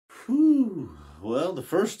Whew. Well, the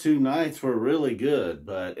first two nights were really good,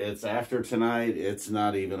 but it's after tonight, it's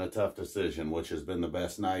not even a tough decision, which has been the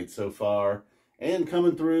best night so far. And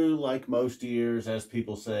coming through, like most years, as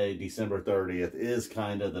people say, December 30th is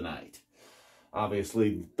kind of the night.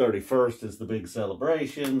 Obviously, 31st is the big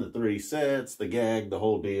celebration, the 3 sets, the gag, the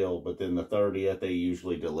whole deal. But then the 30th, they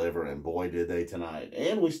usually deliver, and boy, did they tonight.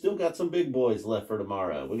 And we still got some big boys left for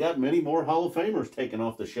tomorrow. We got many more Hall of Famers taking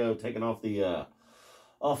off the show, taking off the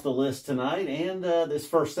list tonight. And this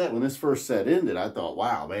first set, when this first set ended, I thought,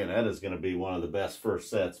 wow, man, that is going to be one of the best first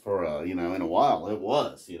sets for, in a while. It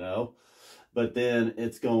was, But then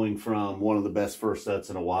it's going from one of the best first sets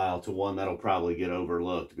in a while to one that'll probably get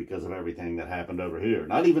overlooked because of everything that happened over here.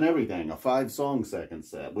 Not even everything, a 5-song second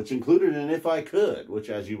set, which included an If I Could, which,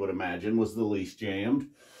 as you would imagine, was the least jammed.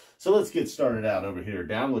 So let's get started out over here.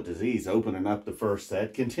 Down with Disease opening up the first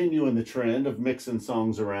set, continuing the trend of mixing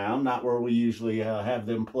songs around, not where we usually have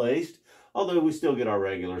them placed. Although we still get our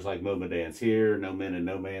regulars like Moma Dance here, No Men and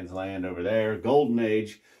No Man's Land over there. Golden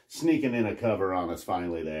Age sneaking in a cover on us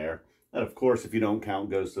finally there. That, of course, if you don't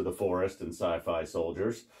count, goes to The Forest and Sci-Fi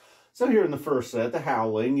Soldiers. So here in the first set, the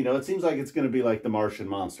Howling, it seems like it's going to be like the Martian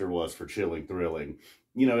Monster was for Chilling Thrilling.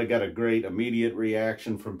 It got a great immediate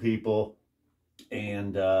reaction from people.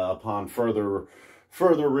 And upon further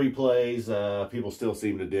replays, people still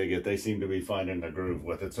seem to dig it. They seem to be finding the groove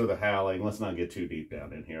with it. So the Howling, let's not get too deep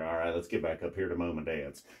down in here. All right, let's get back up here to Moma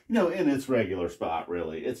Dance. In its regular spot,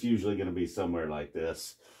 really. It's usually going to be somewhere like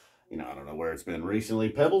this. I don't know where it's been recently.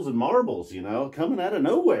 Pebbles and Marbles, coming out of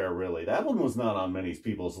nowhere, really. That one was not on many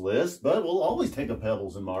people's list, but we'll always take a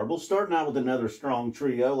Pebbles and Marbles. Starting out with another strong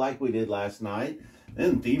trio like we did last night.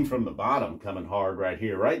 Then Theme from the Bottom coming hard right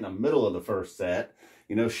here, right in the middle of the first set.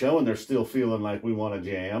 Showing they're still feeling like we want to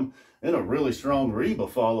jam. Then a really strong Reba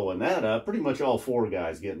following that up. Pretty much all 4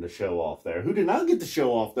 guys getting to show off there. Who did not get to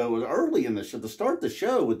show off, though, was early in the show, to start the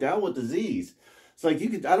show with Down with Disease. It's like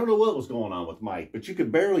I don't know what was going on with Mike, but you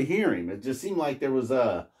could barely hear him. It just seemed like there was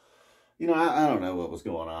I don't know what was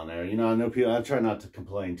going on there. I know people, I try not to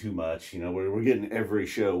complain too much. We're getting every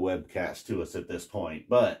show webcast to us at this point.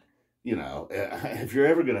 But, if you're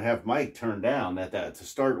ever going to have Mike turned down, that to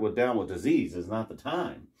start with Down with Disease is not the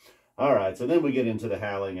time. All right, so then we get into the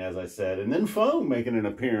Howling, as I said. And then Foam making an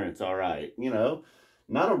appearance, all right.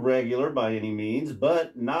 Not a regular by any means,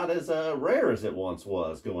 but not as rare as it once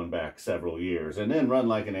was going back several years. And then Run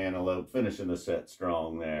Like an Antelope, finishing the set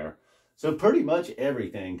strong there. So pretty much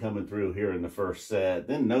everything coming through here in the first set.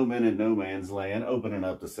 Then No Men and No Man's Land opening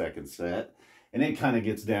up the second set. And it kind of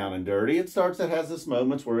gets down and dirty. It has this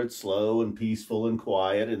moments where it's slow and peaceful and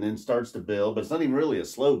quiet and then starts to build. But it's not even really a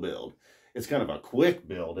slow build. It's kind of a quick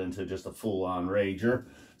build into just a full-on rager.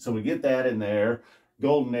 So we get that in there.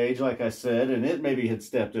 Golden Age, like I said, and it maybe had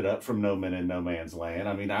stepped it up from No Men and No Man's Land.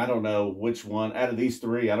 I mean, I don't know which one, out of these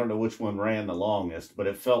 3, I don't know which one ran the longest, but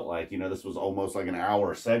it felt like, this was almost like an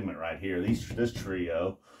hour segment right here, this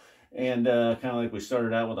trio. And kind of like we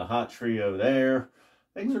started out with a hot trio there.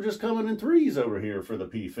 Things are just coming in 3s over here for the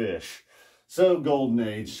Phish. So Golden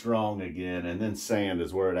Age strong again, and then Sand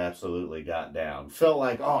is where it absolutely got down. Felt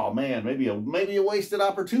like, oh man, maybe a wasted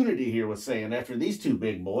opportunity here with Sand after these 2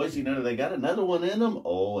 big boys. They got another one in them.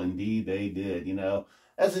 Oh, indeed they did.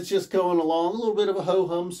 As it's just going along, a little bit of a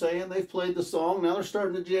ho-hum Sand. They've played the song, now they're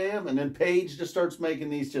starting to jam, and then Page just starts making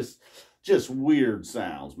these just weird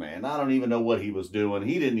sounds, man. I don't even know what he was doing.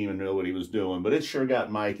 He didn't even know what he was doing, but it sure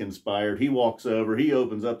got Mike inspired. He walks over, he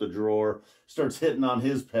opens up the drawer, starts hitting on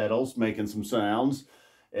his pedals, making some sounds,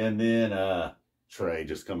 and then Trey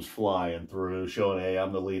just comes flying through, showing, hey,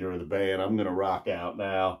 I'm the leader of the band. I'm going to rock out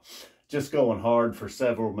now. Just going hard for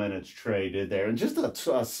several minutes, Trey did there. And just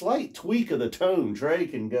a slight tweak of the tone, Trey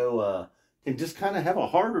can go, can just kind of have a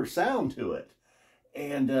harder sound to it.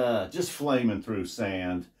 And just flaming through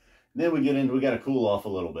Sand. And then we got to cool off a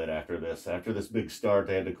little bit after this. After this big start,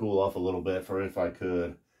 they had to cool off a little bit for If I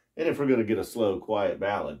Could. And if we're going to get a slow, quiet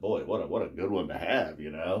ballad, boy, what a good one to have,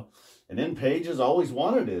 And then Page has always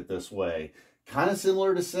wanted it this way. Kind of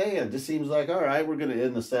similar to Sand. Just seems like, all right, we're going to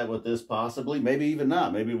end the set with this possibly. Maybe even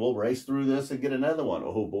not. Maybe we'll race through this and get another one.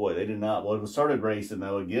 Oh, boy, they did not. What started racing,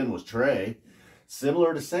 though, again, was Trey.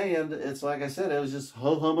 Similar to Sand, it's like I said, it was just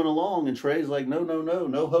ho-humming along. And Trey's like, no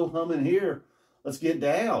ho-humming here. Let's get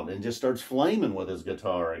down, and just starts flaming with his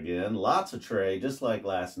guitar again. Lots of Trey, just like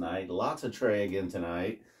last night. Lots of Trey again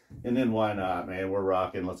tonight. And then why not, man? We're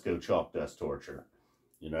rocking. Let's go Chalk Dust Torture.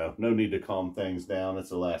 No need to calm things down. It's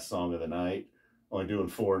the last song of the night. Only doing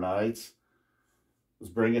 4 nights.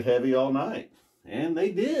 Let's bring it heavy all night. And they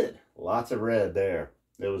did. Lots of red there.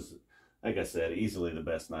 It was, like I said, easily the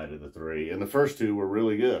best night of the 3. And the first 2 were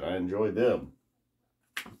really good. I enjoyed them.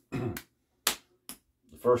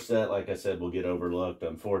 first set, like I said, will get overlooked,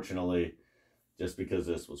 unfortunately, just because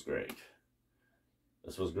this was great.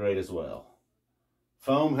 This was great as well.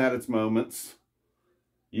 Foam had its moments.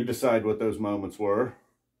 You decide what those moments were.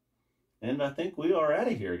 And I think we are out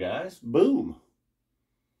of here, guys. Boom.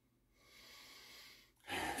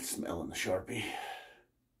 Smelling the Sharpie.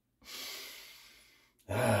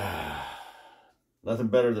 Nothing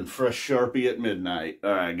better than fresh Sharpie at midnight.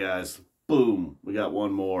 All right, guys. Boom. We got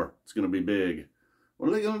one more. It's going to be big. What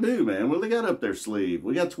are they going to do, man? What do they got up their sleeve?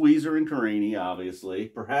 We got Tweezer and Carini, obviously.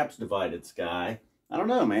 Perhaps Divided Sky. I don't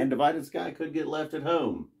know, man. Divided Sky could get left at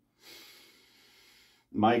home.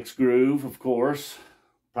 Mike's Groove, of course.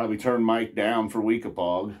 Probably turn Mike down for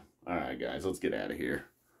Weekapog. All right, guys. Let's get out of here.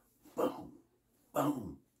 Boom.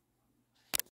 Boom.